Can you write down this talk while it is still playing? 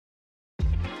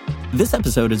This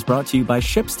episode is brought to you by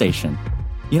ShipStation.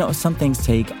 You know, some things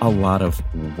take a lot of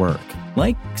work,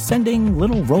 like sending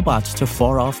little robots to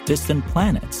far-off distant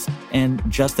planets. And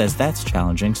just as that's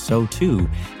challenging, so too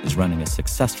is running a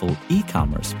successful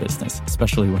e-commerce business,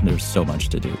 especially when there's so much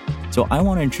to do. So I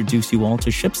want to introduce you all to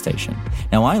ShipStation.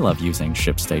 Now, I love using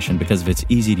ShipStation because of its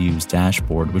easy-to-use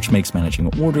dashboard, which makes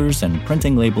managing orders and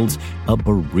printing labels a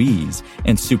breeze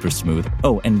and super smooth.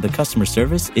 Oh, and the customer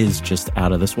service is just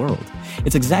out of this world.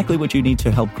 It's exactly what you need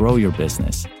to help grow your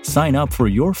business. Sign up for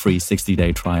your free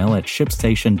 60-day trial at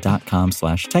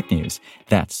shipstation.com/technews.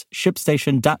 That's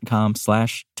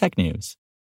shipstation.com/technews.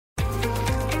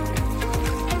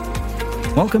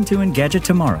 Welcome to Engadget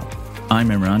Tomorrow. I'm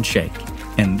Imran Sheikh,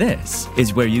 and this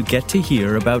is where you get to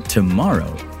hear about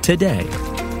tomorrow today.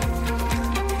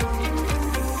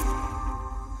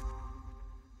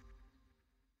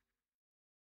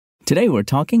 Today we're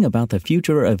talking about the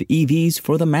future of EVs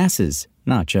for the masses,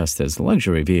 not just as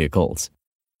luxury vehicles.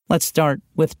 Let's start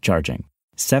with charging.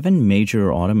 7 major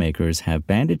automakers have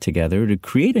banded together to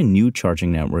create a new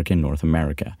charging network in North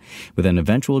America, with an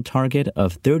eventual target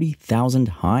of 30,000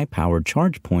 high-powered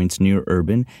charge points near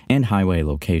urban and highway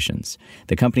locations.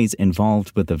 The companies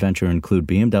involved with the venture include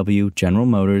BMW, General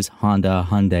Motors, Honda,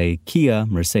 Hyundai, Kia,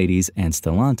 Mercedes, and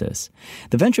Stellantis.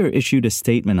 The venture issued a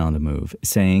statement on the move,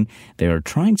 saying they are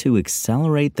trying to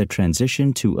accelerate the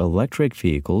transition to electric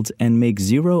vehicles and make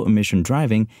zero-emission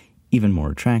driving even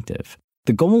more attractive.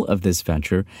 The goal of this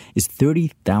venture is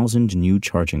 30,000 new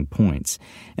charging points,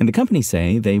 and the companies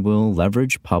say they will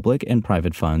leverage public and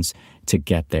private funds to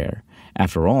get there.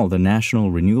 After all, the National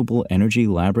Renewable Energy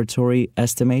Laboratory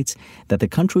estimates that the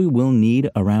country will need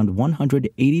around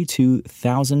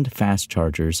 182,000 fast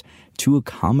chargers to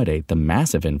accommodate the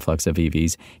massive influx of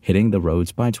EVs hitting the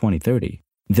roads by 2030.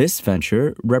 This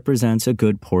venture represents a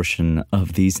good portion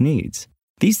of these needs.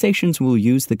 These stations will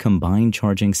use the Combined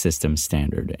Charging System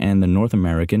Standard and the North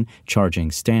American Charging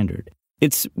Standard.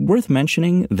 It's worth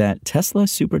mentioning that Tesla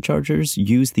superchargers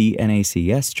use the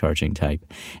NACS charging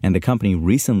type, and the company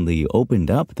recently opened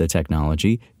up the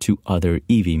technology to other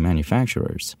EV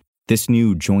manufacturers. This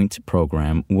new joint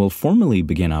program will formally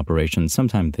begin operations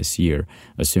sometime this year,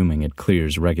 assuming it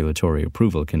clears regulatory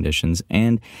approval conditions,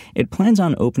 and it plans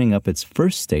on opening up its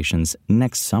first stations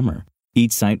next summer.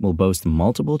 Each site will boast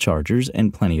multiple chargers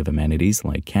and plenty of amenities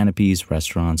like canopies,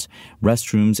 restaurants,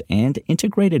 restrooms, and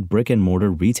integrated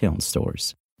brick-and-mortar retail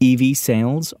stores. EV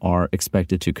sales are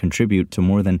expected to contribute to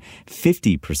more than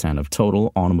 50% of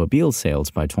total automobile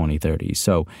sales by 2030,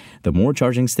 so the more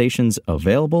charging stations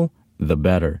available, the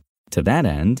better. To that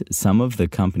end, some of the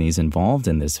companies involved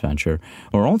in this venture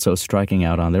are also striking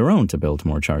out on their own to build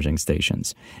more charging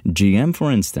stations. GM, for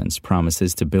instance,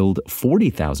 promises to build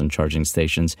 40,000 charging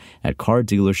stations at car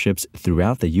dealerships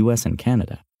throughout the U.S. and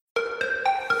Canada.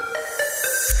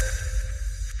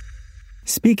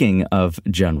 Speaking of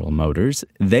General Motors,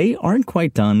 they aren't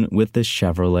quite done with the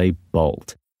Chevrolet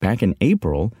Bolt. Back in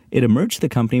April, it emerged the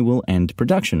company will end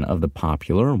production of the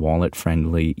popular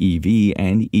wallet-friendly EV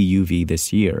and EUV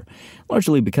this year,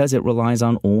 largely because it relies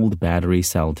on old battery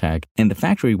cell tech and the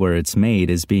factory where it's made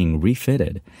is being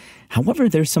refitted. However,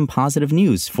 there's some positive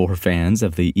news for fans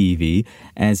of the EV,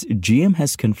 as GM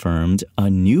has confirmed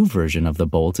a new version of the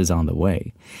Bolt is on the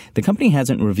way. The company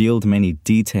hasn't revealed many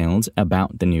details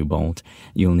about the new Bolt.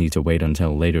 You'll need to wait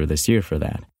until later this year for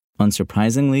that.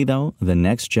 Unsurprisingly, though, the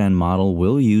next-gen model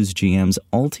will use GM's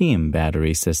Ultium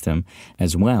battery system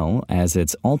as well as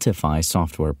its Ultifi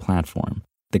software platform.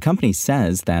 The company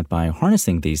says that by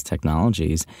harnessing these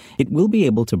technologies, it will be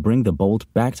able to bring the Bolt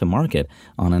back to market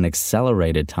on an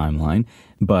accelerated timeline,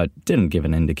 but didn't give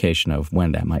an indication of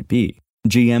when that might be.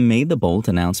 GM made the Bolt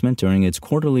announcement during its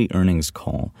quarterly earnings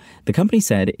call. The company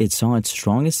said it saw its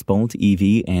strongest Bolt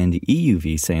EV and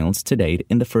EUV sales to date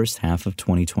in the first half of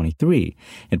 2023.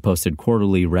 It posted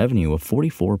quarterly revenue of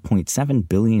 $44.7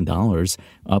 billion,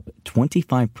 up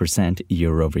 25%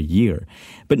 year over year,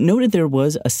 but noted there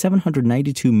was a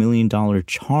 $792 million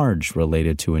charge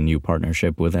related to a new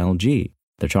partnership with LG.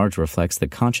 The charge reflects the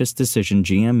conscious decision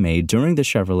GM made during the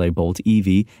Chevrolet Bolt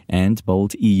EV and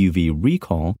Bolt EUV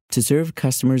recall to serve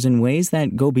customers in ways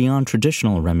that go beyond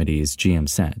traditional remedies, GM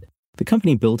said. The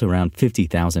company built around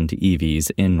 50,000 EVs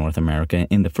in North America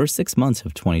in the first 6 months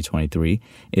of 2023.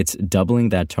 It's doubling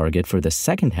that target for the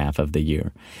second half of the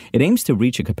year. It aims to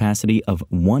reach a capacity of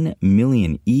 1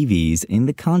 million EVs in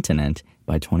the continent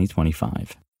by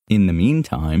 2025. In the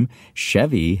meantime,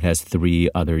 Chevy has 3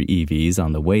 other EVs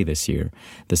on the way this year: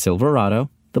 the Silverado,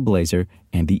 the Blazer,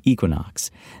 and the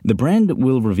Equinox. The brand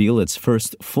will reveal its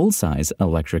first full-size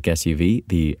electric SUV,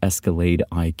 the Escalade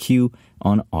IQ,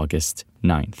 on August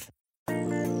 9th.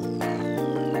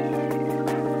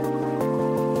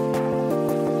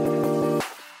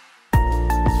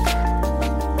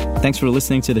 Thanks for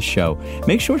listening to the show.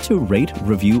 Make sure to rate,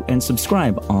 review, and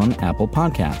subscribe on Apple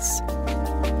Podcasts.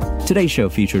 Today's show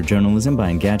featured journalism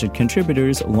by Engadget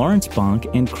contributors Lawrence Bonk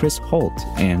and Chris Holt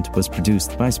and was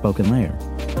produced by Spoken Layer.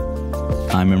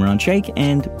 I'm Imran Sheikh,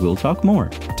 and we'll talk more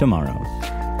tomorrow.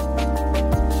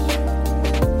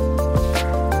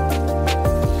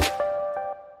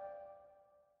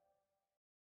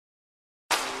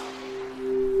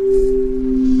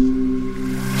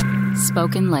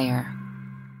 Spoken Layer.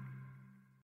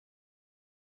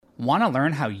 Want to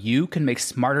learn how you can make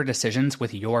smarter decisions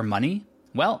with your money?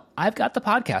 Well, I've got the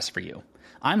podcast for you.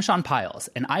 I'm Sean Piles,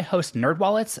 and I host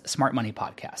NerdWallet's Smart Money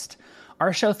Podcast.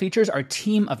 Our show features our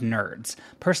team of nerds,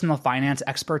 personal finance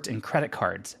experts in credit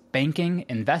cards, banking,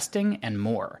 investing, and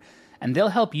more. And they'll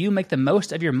help you make the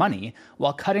most of your money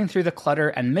while cutting through the clutter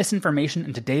and misinformation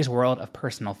in today's world of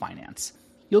personal finance.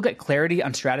 You'll get clarity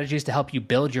on strategies to help you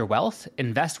build your wealth,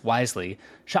 invest wisely,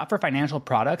 shop for financial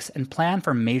products, and plan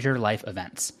for major life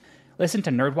events. Listen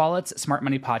to NerdWallet's Smart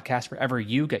Money Podcast wherever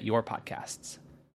you get your podcasts.